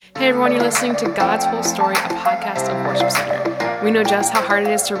Hey everyone, you're listening to God's Whole Story, a podcast of Worship Center. We know just how hard it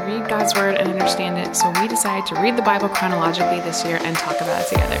is to read God's Word and understand it, so we decided to read the Bible chronologically this year and talk about it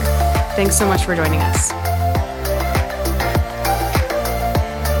together. Thanks so much for joining us.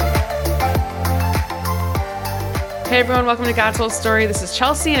 Hey everyone, welcome to God's Whole Story. This is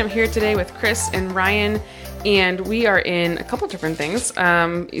Chelsea, and I'm here today with Chris and Ryan, and we are in a couple different things.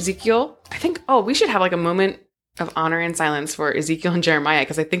 Ezekiel, we should have like a moment of honor and silence for Ezekiel and Jeremiah,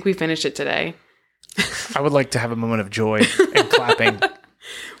 because I think we finished it today. I would like to have a moment of joy and clapping.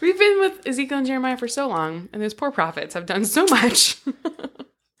 We've been with Ezekiel and Jeremiah for so long, and those poor prophets have done so much.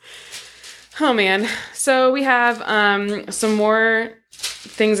 Oh man. So we have some more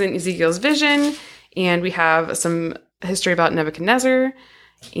things in Ezekiel's vision, and we have some history about Nebuchadnezzar,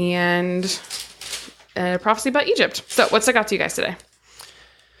 and a prophecy about Egypt. So what's stuck out to you guys today?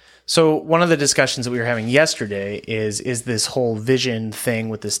 So one of the discussions that we were having yesterday is this whole vision thing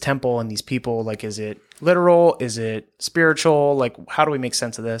with this temple and these people. Like, is it literal? Is it spiritual? Like, how do we make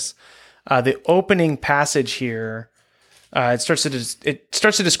sense of this? The opening passage here, it starts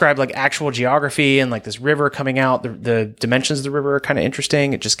to describe like actual geography and like this river coming out. The dimensions of the river are kind of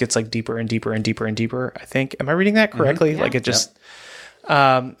interesting. It just gets like deeper and deeper and deeper and deeper, I think. Am I reading that correctly? Mm-hmm. Yeah. Like it just,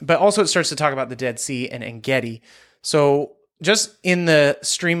 but also it starts to talk about the Dead Sea and En-Gedi. So just in the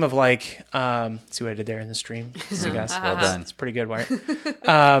stream of like, see what I did there in the stream? See, guys? Well done. It's pretty good, right?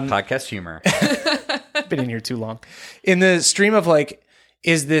 Podcast humor. Been in here too long. In the stream of like,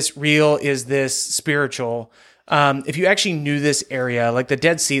 is this real? Is this spiritual? If you actually knew this area, like the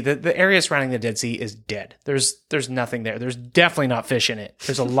Dead Sea, the area surrounding the Dead Sea is dead. There's nothing there. There's definitely not fish in it.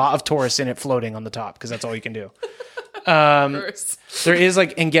 There's a lot of tourists in it floating on the top because that's all you can do. There is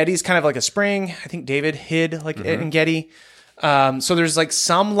like En-Gedi's kind of like a spring. I think David hid like En-Gedi. So there's like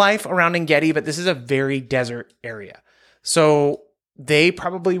some life around En-Gedi, but this is a very desert area. So they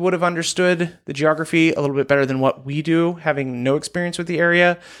probably would have understood the geography a little bit better than what we do, having no experience with the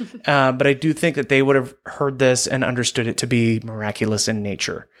area. But I do think that they would have heard this and understood it to be miraculous in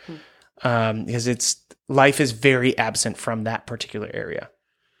nature. Because life is very absent from that particular area.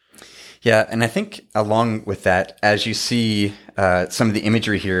 Yeah, and I think along with that, as you see some of the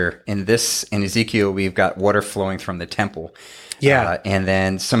imagery here in Ezekiel, we've got water flowing from the temple. Yeah. And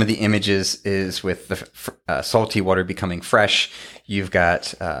then some of the images is with the salty water becoming fresh. You've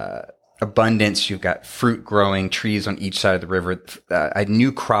got abundance. You've got fruit growing, trees on each side of the river. A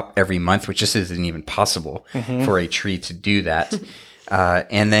new crop every month, which just isn't even possible for a tree to do that.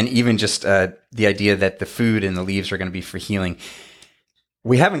 And then even just the idea that the food and the leaves are going to be for healing.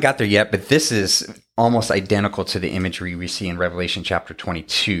 We haven't got there yet, but this is almost identical to the imagery we see in Revelation chapter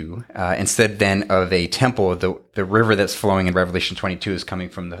 22. Instead then of a temple, the river that's flowing in Revelation 22 is coming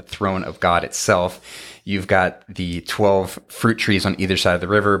from the throne of God itself. You've got the 12 fruit trees on either side of the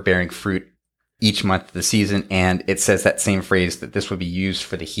river bearing fruit each month of the season, and it says that same phrase that this would be used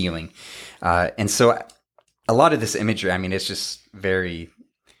for the healing. And so a lot of this imagery, I mean, it's just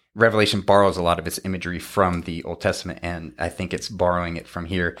Revelation borrows a lot of its imagery from the Old Testament, and I think it's borrowing it from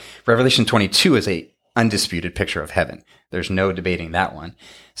here. Revelation 22 is a undisputed picture of heaven. There's no debating that one.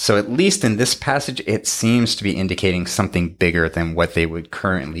 So at least in this passage, it seems to be indicating something bigger than what they would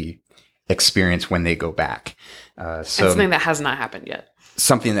currently experience when they go back. And something that has not happened yet.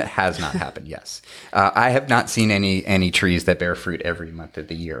 Something that has not happened, yes. I have not seen any trees that bear fruit every month of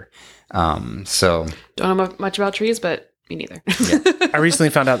the year. So don't know much about trees, but me neither. Yeah. I recently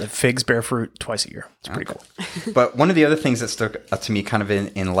found out that figs bear fruit twice a year. It's pretty cool. But one of the other things that stuck out to me kind of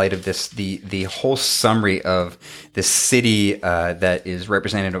in light of this, the whole summary of this city that is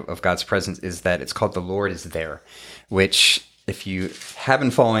representative of God's presence is that it's called The Lord is There, which if you have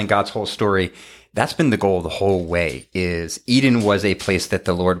been following God's whole story, that's been the goal the whole way. Is Eden was a place that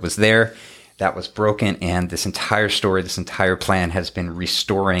the Lord was there. That was broken, and this entire story, this entire plan has been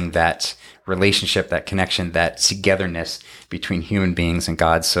restoring that relationship, that connection, that togetherness between human beings and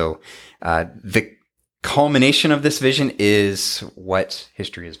God. So the culmination of this vision is what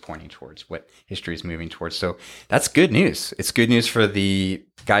history is pointing towards, what history is moving towards. So that's good news. It's good news for the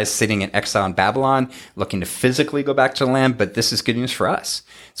guys sitting in exile in Babylon, looking to physically go back to the land, but this is good news for us.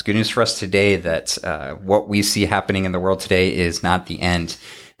 It's good news for us today that what we see happening in the world today is not the end,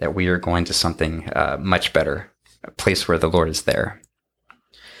 that we are going to something much better, a place where the Lord is there.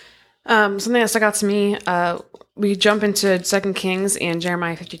 Something that stuck out to me, we jump into 2 Kings and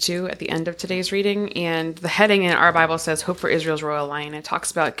Jeremiah 52 at the end of today's reading, and the heading in our Bible says, Hope for Israel's Royal Line. It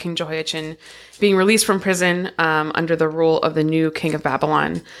talks about King Jehoiachin being released from prison under the rule of the new king of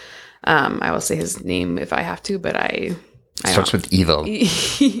Babylon. I will say his name if I have to, but I Starts with evil.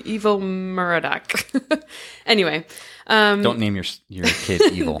 Evil Merodach. Anyway, Don't name your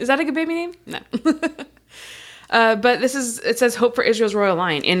kid evil. Is that a good baby name? No. But it says hope for Israel's royal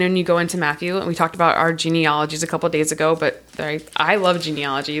line. And then you go into Matthew, and we talked about our genealogies a couple of days ago, but I love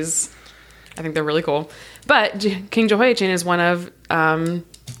genealogies. I think they're really cool. But King Jehoiachin is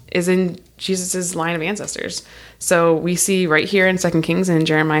in Jesus's line of ancestors. So we see right here in 2 Kings and in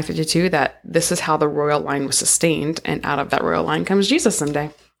Jeremiah 52 that this is how the royal line was sustained, and out of that royal line comes Jesus someday.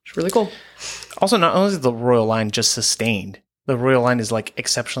 It's really cool. Also, not only is the royal line just sustained, the royal line is like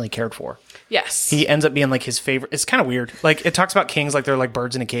exceptionally cared for. Yes. He ends up being like his favorite. It's kind of weird. Like it talks about kings like they're like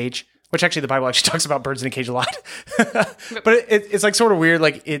birds in a cage, which actually the Bible actually talks about birds in a cage a lot. But it's like sort of weird.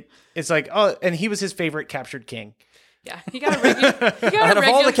 Like it's like, oh, and he was his favorite captured king. Yeah, he got a regular. Out of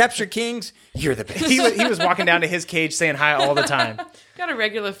all the captured kings, you're the best. He was walking down to his cage saying hi all the time. Got a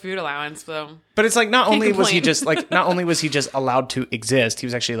regular food allowance, though. But it's like not only was he just allowed to exist, he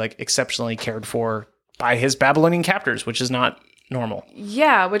was actually like exceptionally cared for by his Babylonian captors, which is not normal.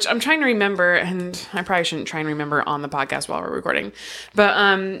 Yeah, which I'm trying to remember, and I probably shouldn't try and remember on the podcast while we're recording. But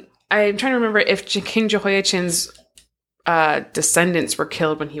I'm trying to remember if King Jehoiachin's descendants were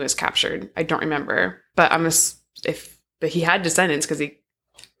killed when he was captured. I don't remember, but but he had descendants because he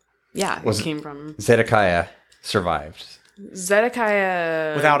came from Zedekiah survived.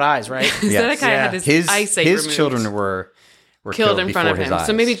 Zedekiah without eyes, right? Zedekiah had his eyesight his removed. Children were killed in front of his him. eyes.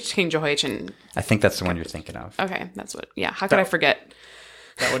 So maybe King Jehoiachin. I think that's the one you're thinking of. Okay, that's what. Yeah, how could I forget?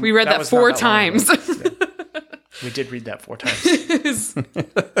 We read that 4 times. We did read that 4 times.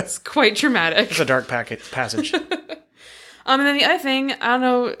 It's quite traumatic. It's a dark passage. And then the other thing, I don't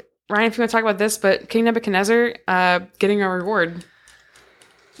know, Ryan, if you want to talk about this, but King Nebuchadnezzar getting a reward.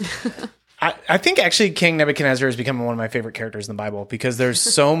 I think actually King Nebuchadnezzar has become one of my favorite characters in the Bible because there's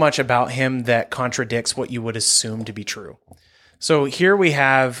so much about him that contradicts what you would assume to be true. So here we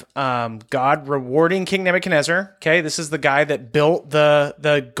have God rewarding King Nebuchadnezzar. Okay, this is the guy that built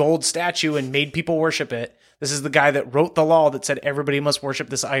the gold statue and made people worship it. This is the guy that wrote the law that said everybody must worship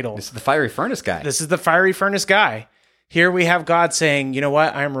this idol. This is the fiery furnace guy. This is the fiery furnace guy. Here we have God saying, you know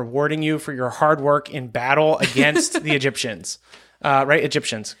what? I am rewarding you for your hard work in battle against the Egyptians. Right?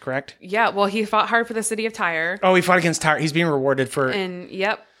 Egyptians, correct? Yeah, well, he fought hard for the city of Tyre. Oh, he fought against Tyre. He's being rewarded for... And,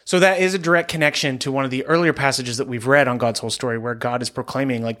 yep. So that is a direct connection to one of the earlier passages that we've read on God's whole story where God is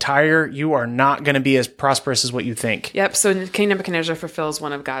proclaiming, like, Tyre, you are not going to be as prosperous as what you think. Yep, so King Nebuchadnezzar fulfills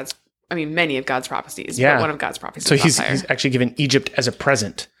many of God's prophecies. Yeah. But one of God's prophecies. So he's actually given Egypt as a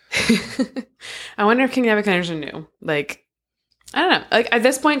present. I wonder if King Nebuchadnezzar knew. Like, I don't know. Like, at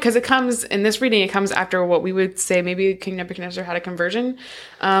this point, because it comes, in this reading, it comes after what we would say maybe King Nebuchadnezzar had a conversion.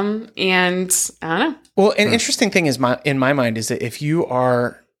 And I don't know. Well, an interesting thing is in my mind is that if you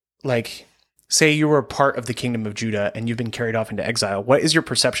are, like, say you were part of the kingdom of Judah and you've been carried off into exile, what is your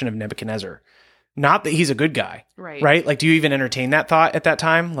perception of Nebuchadnezzar? Not that he's a good guy, right? Like, do you even entertain that thought at that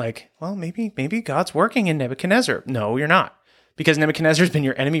time? Like, well, maybe God's working in Nebuchadnezzar. No, you're not. Because Nebuchadnezzar's been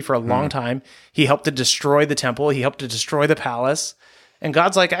your enemy for a long time. He helped to destroy the temple. He helped to destroy the palace. And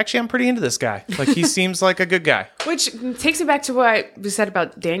God's like, actually, I'm pretty into this guy. Like, he seems like a good guy. Which takes me back to what we said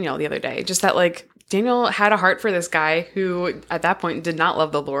about Daniel the other day. Just that, like, Daniel had a heart for this guy who, at that point, did not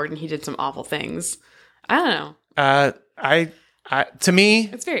love the Lord, and he did some awful things. I don't know. To me,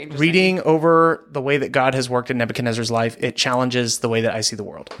 it's very interesting. Reading over the way that God has worked in Nebuchadnezzar's life, it challenges the way that I see the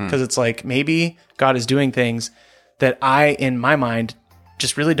world. Because it's like, maybe God is doing things that I, in my mind,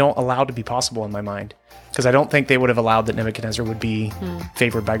 just really don't allow to be possible in my mind. Because I don't think they would have allowed that Nebuchadnezzar would be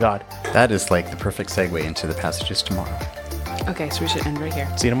favored by God. That is like the perfect segue into the passages tomorrow. Okay, so we should end right here.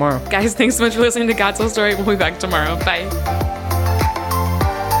 See you tomorrow. Guys, thanks so much for listening to God's Whole Story. We'll be back tomorrow. Bye.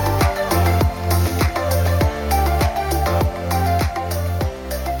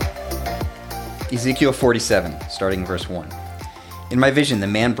 Ezekiel 47, starting verse 1. In my vision, the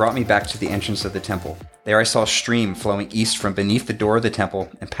man brought me back to the entrance of the temple. There I saw a stream flowing east from beneath the door of the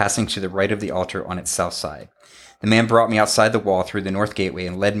temple and passing to the right of the altar on its south side. The man brought me outside the wall through the north gateway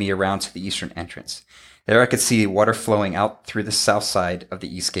and led me around to the eastern entrance. There I could see water flowing out through the south side of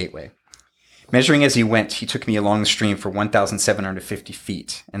the east gateway. Measuring as he went, he took me along the stream for 1,750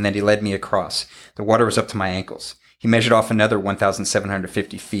 feet, and then he led me across. The water was up to my ankles. He measured off another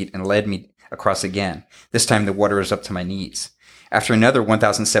 1,750 feet and led me across again. This time the water was up to my knees. After another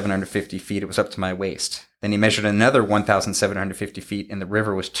 1,750 feet, it was up to my waist. Then he measured another 1,750 feet, and the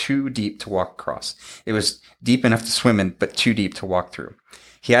river was too deep to walk across. It was deep enough to swim in, but too deep to walk through.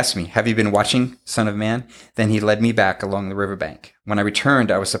 He asked me, "Have you been watching, son of man?" Then he led me back along the riverbank. When I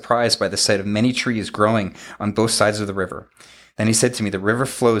returned, I was surprised by the sight of many trees growing on both sides of the river. Then he said to me, "The river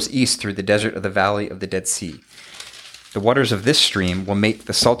flows east through the desert of the valley of the Dead Sea. The waters of this stream will make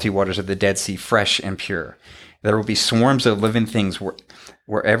the salty waters of the Dead Sea fresh and pure. There will be swarms of living things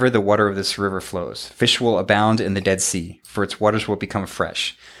wherever the water of this river flows. Fish will abound in the Dead Sea, for its waters will become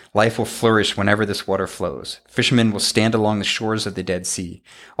fresh. Life will flourish whenever this water flows. Fishermen will stand along the shores of the Dead Sea,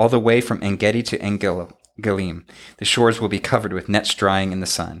 all the way from En-Gedi to En-Galim. The shores will be covered with nets drying in the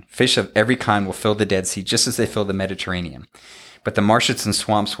sun. Fish of every kind will fill the Dead Sea just as they fill the Mediterranean. But the marshes and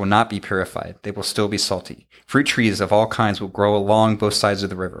swamps will not be purified. They will still be salty. Fruit trees of all kinds will grow along both sides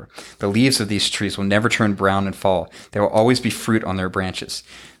of the river. The leaves of these trees will never turn brown and fall. There will always be fruit on their branches.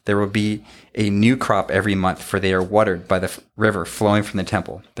 There will be a new crop every month, for they are watered by the river flowing from the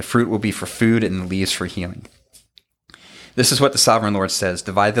temple. The fruit will be for food and the leaves for healing. This is what the sovereign Lord says.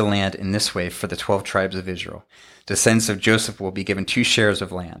 Divide the land in this way for the 12 tribes of Israel. Descendants of Joseph will be given 2 shares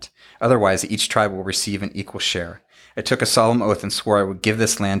of land. Otherwise, each tribe will receive an equal share. I took a solemn oath and swore I would give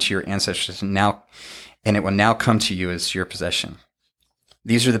this land to your ancestors and it will now come to you as your possession.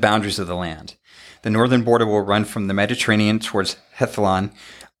 These are the boundaries of the land. The northern border will run from the Mediterranean towards Hethlon,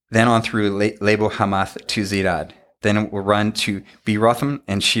 then on through Lebo Hamath to Zidad. Then it will run to Berothim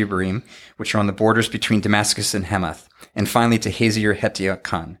and Shebarim, which are on the borders between Damascus and Hamath, and finally to Hazer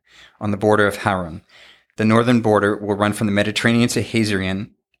Hetiakan, on the border of Haran. The northern border will run from the Mediterranean to Hazarian,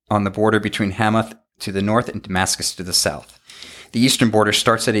 on the border between Hamath to the north and Damascus to the south. The eastern border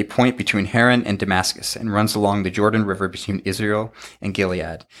starts at a point between Haran and Damascus and runs along the Jordan River between Israel and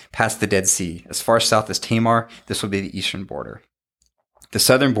Gilead, past the Dead Sea. As far south as Tamar, this will be the eastern border. The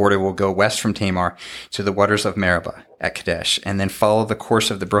southern border will go west from Tamar to the waters of Meribah at Kadesh, and then follow the course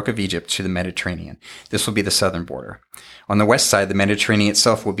of the brook of Egypt to the Mediterranean. This will be the southern border. On the west side, the Mediterranean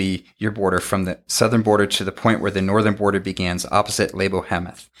itself will be your border from the southern border to the point where the northern border begins, opposite Lebo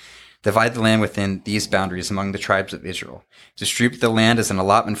Hamath. Divide the land within these boundaries among the tribes of Israel. Distribute the land as an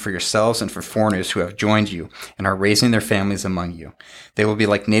allotment for yourselves and for foreigners who have joined you and are raising their families among you. They will be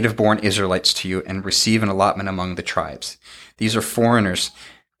like native-born Israelites to you and receive an allotment among the tribes. These are foreigners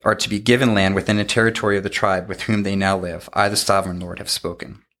are to be given land within the territory of the tribe with whom they now live. I, the sovereign Lord, have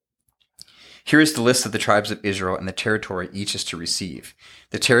spoken. Here is the list of the tribes of Israel and the territory each is to receive.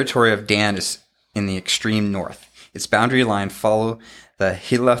 The territory of Dan is in the extreme north. Its boundary line follows the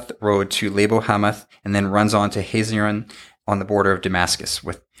Hilath road to Lebo Hamath and then runs on to Hazaron on the border of Damascus,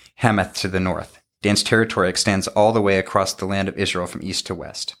 with Hamath to the north. Dan's territory extends all the way across the land of Israel from east to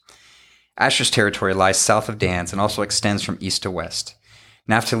west. Asher's territory lies south of Dan's and also extends from east to west.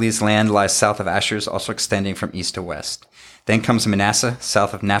 Naphtali's land lies south of Asher's, also extending from east to west. Then comes Manasseh,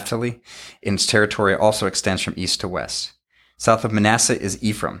 south of Naphtali, and its territory also extends from east to west. South of Manasseh is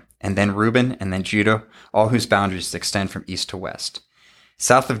Ephraim, and then Reuben, and then Judah, all whose boundaries extend from east to west.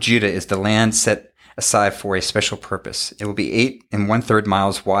 South of Judah is the land set aside for a special purpose. It will be 8 1/3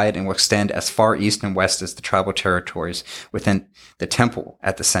 miles wide and will extend as far east and west as the tribal territories within the temple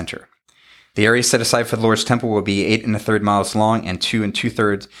at the center. The area set aside for the Lord's temple will be 8 1/3 miles long and 2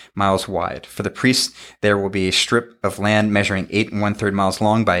 2/3 miles wide. For the priests, there will be a strip of land measuring 8 1/3 miles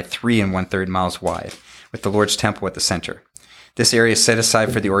long by 3 1/3 miles wide, with the Lord's temple at the center. This area is set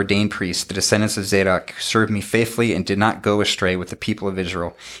aside for the ordained priests, the descendants of Zadok, who served me faithfully and did not go astray with the people of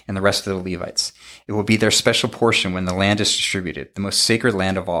Israel and the rest of the Levites. It will be their special portion when the land is distributed, the most sacred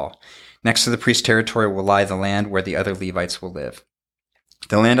land of all. Next to the priest's territory will lie the land where the other Levites will live.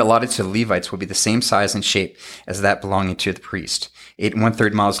 The land allotted to the Levites will be the same size and shape as that belonging to the priest, 8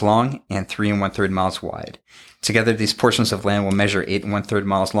 1/3 miles long and 3 1/3 miles wide. Together, these portions of land will measure 8 1/3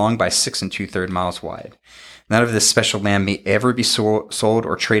 miles long by 6 2/3 miles wide. None of this special land may ever be sold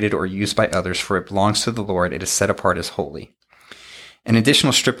or traded or used by others, for it belongs to the Lord. It is set apart as holy. An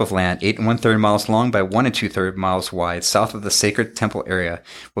additional strip of land, 8 1/3 miles long by 1 2/3 miles wide, south of the sacred temple area,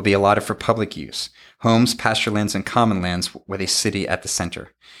 will be allotted for public use. Homes, pasture lands, and common lands with a city at the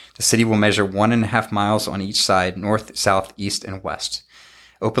center. The city will measure 1.5 miles on each side, north, south, east, and west.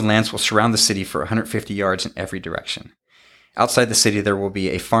 Open lands will surround the city for 150 yards in every direction. Outside the city, there will be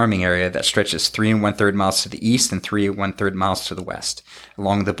a farming area that stretches 3 1/3 miles to the east and 3 1/3 miles to the west,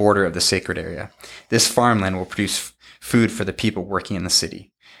 along the border of the sacred area. This farmland will produce food for the people working in the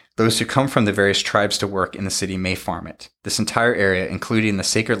city. Those who come from the various tribes to work in the city may farm it. This entire area, including the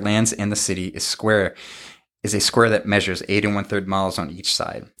sacred lands and the city, is a square that measures 8 1/3 miles on each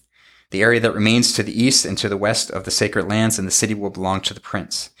side. The area that remains to the east and to the west of the sacred lands and the city will belong to the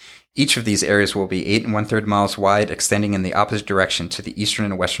prince. Each of these areas will be 8 1/3 miles wide, extending in the opposite direction to the eastern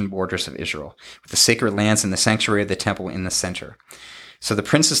and western borders of Israel, with the sacred lands and the sanctuary of the temple in the center. So the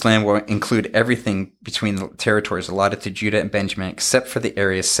prince's land will include everything between the territories allotted to Judah and Benjamin, except for the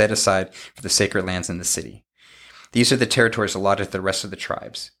areas set aside for the sacred lands in the city. These are the territories allotted to the rest of the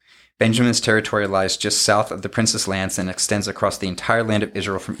tribes. Benjamin's territory lies just south of the prince's lands and extends across the entire land of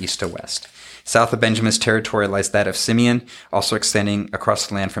Israel from east to west. South of Benjamin's territory lies that of Simeon, also extending across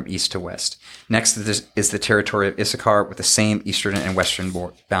the land from east to west. Next is the territory of Issachar with the same eastern and western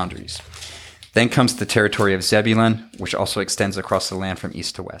boundaries. Then comes the territory of Zebulun, which also extends across the land from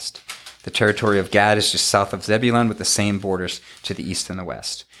east to west. The territory of Gad is just south of Zebulun with the same borders to the east and the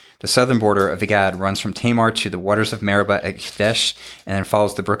west. The southern border of Gad runs from Tamar to the waters of Meribah at Kadesh and then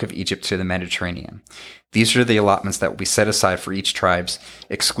follows the brook of Egypt to the Mediterranean. These are the allotments that will be set aside for each tribe's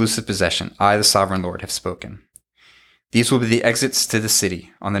exclusive possession. I, the sovereign Lord, have spoken. These will be the exits to the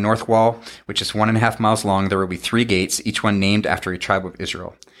city. On the north wall, which is 1.5 miles long, there will be 3 gates, each one named after a tribe of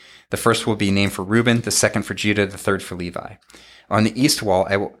Israel. The first will be named for Reuben, the second for Judah, the third for Levi. On the east wall,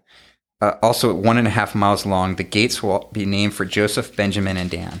 also at 1.5 miles long, the gates will be named for Joseph, Benjamin, and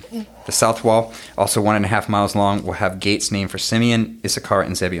Dan. The south wall, also 1.5 miles long, will have gates named for Simeon, Issachar,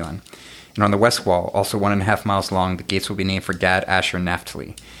 and Zebulun. And on the west wall, also 1.5 miles long, the gates will be named for Gad, Asher, and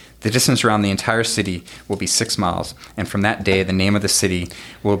Naphtali. The distance around the entire city will be 6 miles, and from that day the name of the city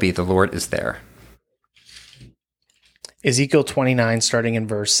will be The Lord is There. Ezekiel 29, starting in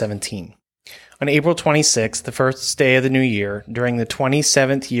verse 17. On April 26th, the first day of the new year, during the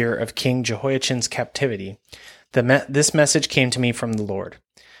 27th year of King Jehoiachin's captivity, this message came to me from the Lord.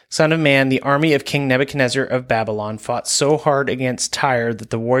 Son of man, the army of King Nebuchadnezzar of Babylon fought so hard against Tyre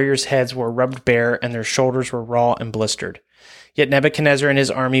that the warriors' heads were rubbed bare and their shoulders were raw and blistered. Yet Nebuchadnezzar and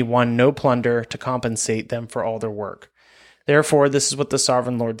his army won no plunder to compensate them for all their work. Therefore, this is what the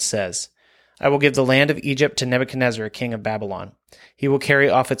sovereign Lord says. I will give the land of Egypt to Nebuchadnezzar, king of Babylon. He will carry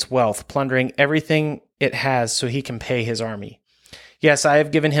off its wealth, plundering everything it has so he can pay his army. Yes, I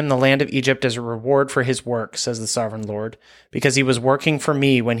have given him the land of Egypt as a reward for his work, says the sovereign Lord, because he was working for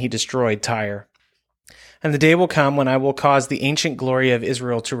me when he destroyed Tyre. And the day will come when I will cause the ancient glory of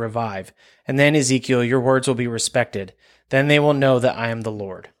Israel to revive. And then, Ezekiel, your words will be respected. Then they will know that I am the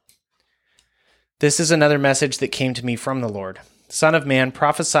Lord. This is another message that came to me from the Lord. Son of man,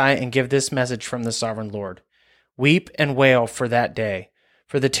 prophesy and give this message from the sovereign Lord. Weep and wail for that day,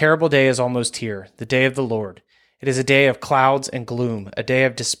 for the terrible day is almost here, the day of the Lord. It is a day of clouds and gloom, a day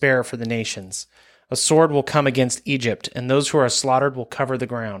of despair for the nations. A sword will come against Egypt, and those who are slaughtered will cover the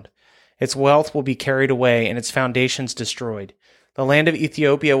ground. Its wealth will be carried away, and its foundations destroyed. The land of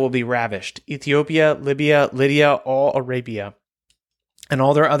Ethiopia will be ravished. Ethiopia, Libya, Lydia, all Arabia, and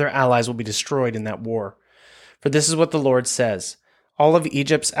all their other allies will be destroyed in that war. For this is what the Lord says. All of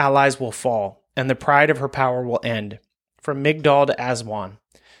Egypt's allies will fall, and the pride of her power will end. From Migdol to Aswan,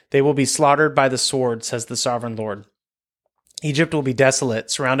 they will be slaughtered by the sword, says the sovereign Lord. Egypt will be desolate,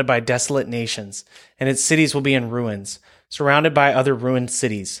 surrounded by desolate nations, and its cities will be in ruins, surrounded by other ruined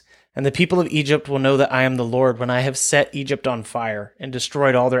cities. And the people of Egypt will know that I am the Lord when I have set Egypt on fire and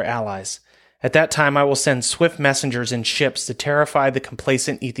destroyed all their allies. At that time I will send swift messengers in ships to terrify the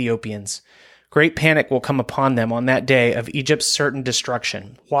complacent Ethiopians. Great panic will come upon them on that day of Egypt's certain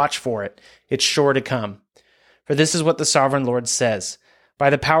destruction. Watch for it. It's sure to come. For this is what the sovereign Lord says. By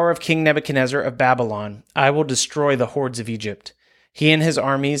the power of King Nebuchadnezzar of Babylon, I will destroy the hordes of Egypt. He and his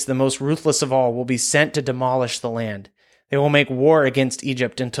armies, the most ruthless of all, will be sent to demolish the land. They will make war against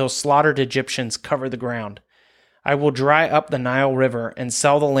Egypt until slaughtered Egyptians cover the ground. I will dry up the Nile River and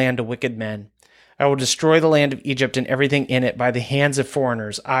sell the land to wicked men. I will destroy the land of Egypt and everything in it by the hands of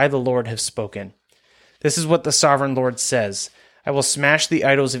foreigners. I, the Lord, have spoken. This is what the sovereign Lord says. I will smash the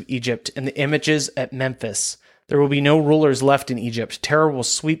idols of Egypt and the images at Memphis. There will be no rulers left in Egypt. Terror will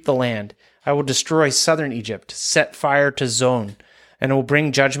sweep the land. I will destroy southern Egypt, set fire to Zon, and will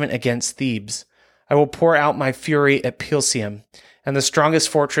bring judgment against Thebes. I will pour out my fury at Pelusium and the strongest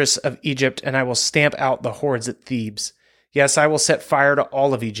fortress of Egypt, and I will stamp out the hordes at Thebes. Yes, I will set fire to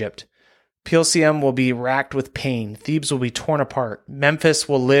all of Egypt. Pelusium will be racked with pain. Thebes will be torn apart. Memphis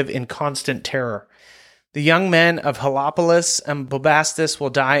will live in constant terror. The young men of Heliopolis and Bubastis will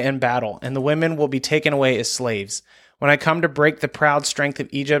die in battle, and the women will be taken away as slaves. When I come to break the proud strength of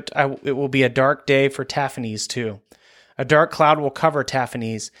Egypt, it will be a dark day for Taphanes too. A dark cloud will cover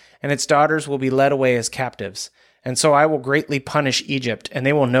Taphanes, and its daughters will be led away as captives. And so I will greatly punish Egypt, and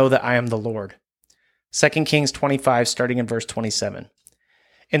they will know that I am the Lord. 2 Kings 25, starting in verse 27.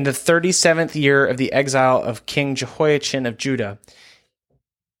 In the 37th year of the exile of King Jehoiachin of Judah,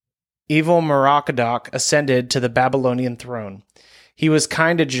 Evil-Merodach ascended to the Babylonian throne. He was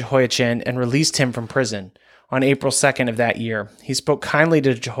kind to Jehoiachin and released him from prison. On April 2nd of that year, he spoke kindly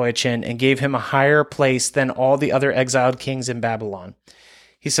to Jehoiachin and gave him a higher place than all the other exiled kings in Babylon.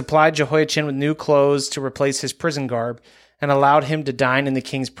 He supplied Jehoiachin with new clothes to replace his prison garb and allowed him to dine in the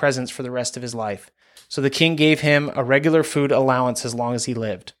king's presence for the rest of his life. So the king gave him a regular food allowance as long as he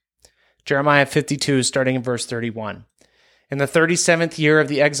lived. Jeremiah 52, starting in verse 31. In the 37th year of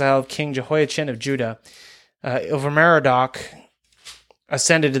the exile of King Jehoiachin of Judah, Ilver-Merodach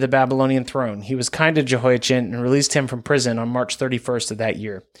ascended to the Babylonian throne. He was kind to Jehoiachin and released him from prison on March 31st of that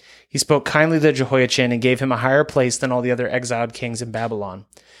year. He spoke kindly to Jehoiachin and gave him a higher place than all the other exiled kings in Babylon.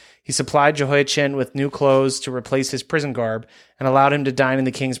 He supplied Jehoiachin with new clothes to replace his prison garb and allowed him to dine in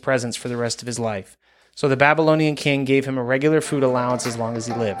the king's presence for the rest of his life. So the Babylonian king gave him a regular food allowance as long as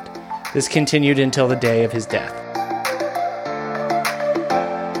he lived. This continued until the day of his death.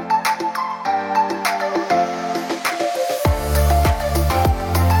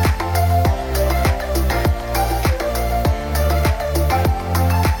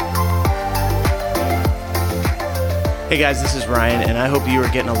 Hey guys, this is Ryan, and I hope you are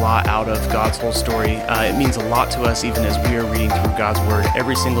getting a lot out of God's whole story. It means a lot to us even as we are reading through God's Word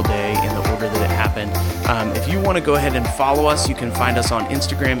every single day in the order that it happened. If you want to go ahead and follow us, you can find us on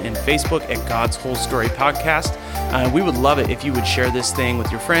Instagram and Facebook at God's Whole Story Podcast. We would love it if you would share this thing with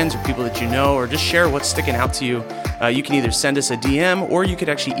your friends or people that you know, or just share what's sticking out to you. You can either send us a DM, or you could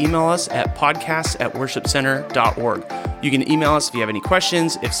actually email us at podcast@worshipcenter.org. You can email us if you have any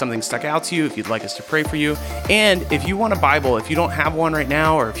questions, if something stuck out to you, if you'd like us to pray for you. And if you want a Bible, if you don't have one right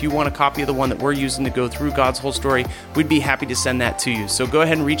now, or if you want a copy of the one that we're using to go through God's whole story, we'd be happy to send that to you. So go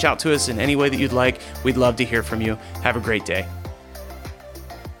ahead and reach out to us in any way that you'd like. We'd love to hear from you. Have a great day.